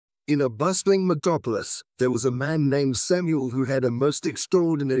In a bustling metropolis, there was a man named Samuel who had a most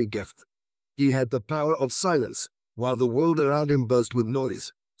extraordinary gift. He had the power of silence. While the world around him buzzed with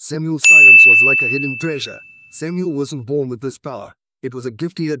noise, Samuel's silence was like a hidden treasure. Samuel wasn't born with this power. It was a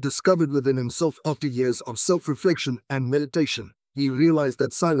gift he had discovered within himself after years of self-reflection and meditation. He realized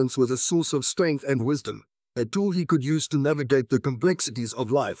that silence was a source of strength and wisdom, a tool he could use to navigate the complexities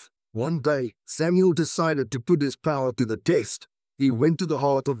of life. One day, Samuel decided to put his power to the test. He went to the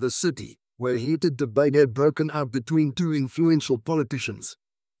heart of the city, where heated debate had broken out between two influential politicians.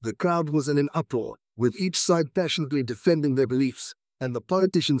 The crowd was in an uproar, with each side passionately defending their beliefs, and the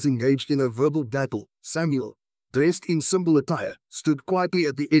politicians engaged in a verbal battle. Samuel, dressed in simple attire, stood quietly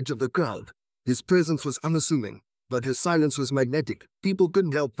at the edge of the crowd. His presence was unassuming, but his silence was magnetic. People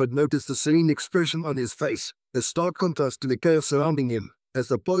couldn't help but notice the serene expression on his face, a stark contrast to the chaos surrounding him. As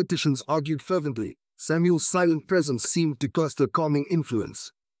the politicians argued fervently, Samuel's silent presence seemed to cast a calming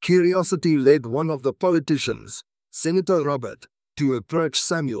influence. Curiosity led one of the politicians, Senator Robert, to approach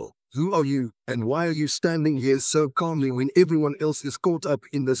Samuel. "Who are you, and why are you standing here so calmly when everyone else is caught up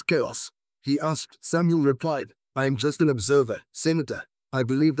in this chaos?" he asked. Samuel replied, "I am just an observer, Senator. I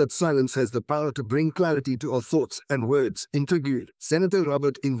believe that silence has the power to bring clarity to our thoughts and words." Intrigued, Senator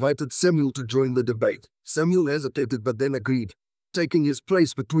Robert invited Samuel to join the debate. Samuel hesitated but then agreed, taking his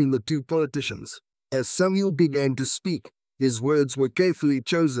place between the two politicians. As Samuel began to speak, his words were carefully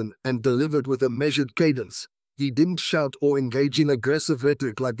chosen and delivered with a measured cadence. He didn't shout or engage in aggressive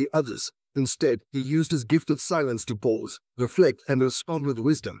rhetoric like the others. Instead, he used his gift of silence to pause, reflect, and respond with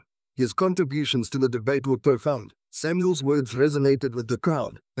wisdom. His contributions to the debate were profound. Samuel's words resonated with the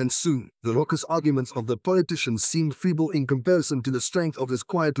crowd, and soon, the raucous arguments of the politicians seemed feeble in comparison to the strength of his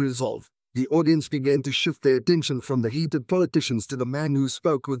quiet resolve. The audience began to shift their attention from the heated politicians to the man who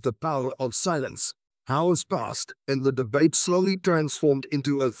spoke with the power of silence. Hours passed, and the debate slowly transformed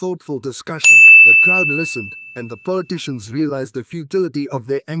into a thoughtful discussion. The crowd listened, and the politicians realized the futility of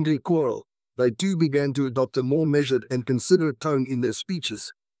their angry quarrel. They too began to adopt a more measured and considerate tone in their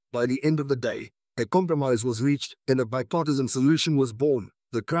speeches. By the end of the day, a compromise was reached, and a bipartisan solution was born.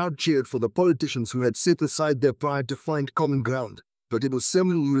 The crowd cheered for the politicians who had set aside their pride to find common ground. But it was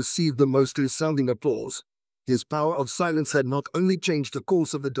Samuel who received the most resounding applause. His power of silence had not only changed the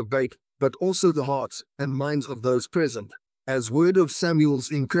course of the debate, but also the hearts and minds of those present. As word of Samuel's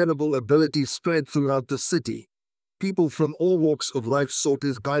incredible ability spread throughout the city, people from all walks of life sought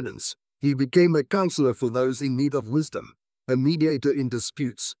his guidance. He became a counselor for those in need of wisdom, a mediator in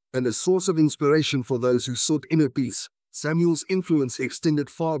disputes, and a source of inspiration for those who sought inner peace. Samuel's influence extended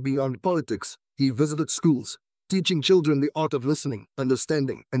far beyond politics. He visited schools, teaching children the art of listening,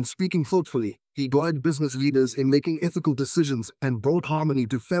 understanding, and speaking thoughtfully. He guided business leaders in making ethical decisions and brought harmony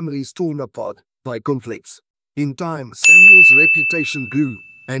to families torn apart by conflicts. In time, Samuel's reputation grew,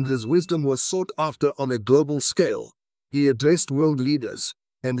 and his wisdom was sought after on a global scale. He addressed world leaders,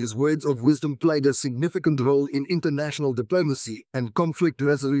 and his words of wisdom played a significant role in international diplomacy and conflict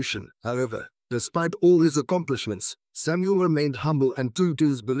resolution. However, despite all his accomplishments, Samuel remained humble and true to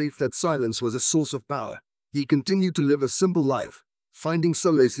his belief that silence was a source of power. He continued to live a simple life, finding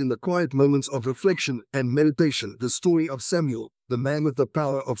solace in the quiet moments of reflection and meditation. The story of Samuel, the man with the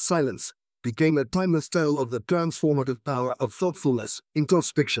power of silence, became a timeless tale of the transformative power of thoughtfulness,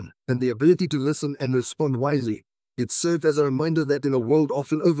 introspection, and the ability to listen and respond wisely. It served as a reminder that in a world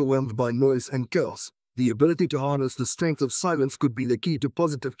often overwhelmed by noise and chaos, the ability to harness the strength of silence could be the key to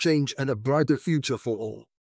positive change and a brighter future for all.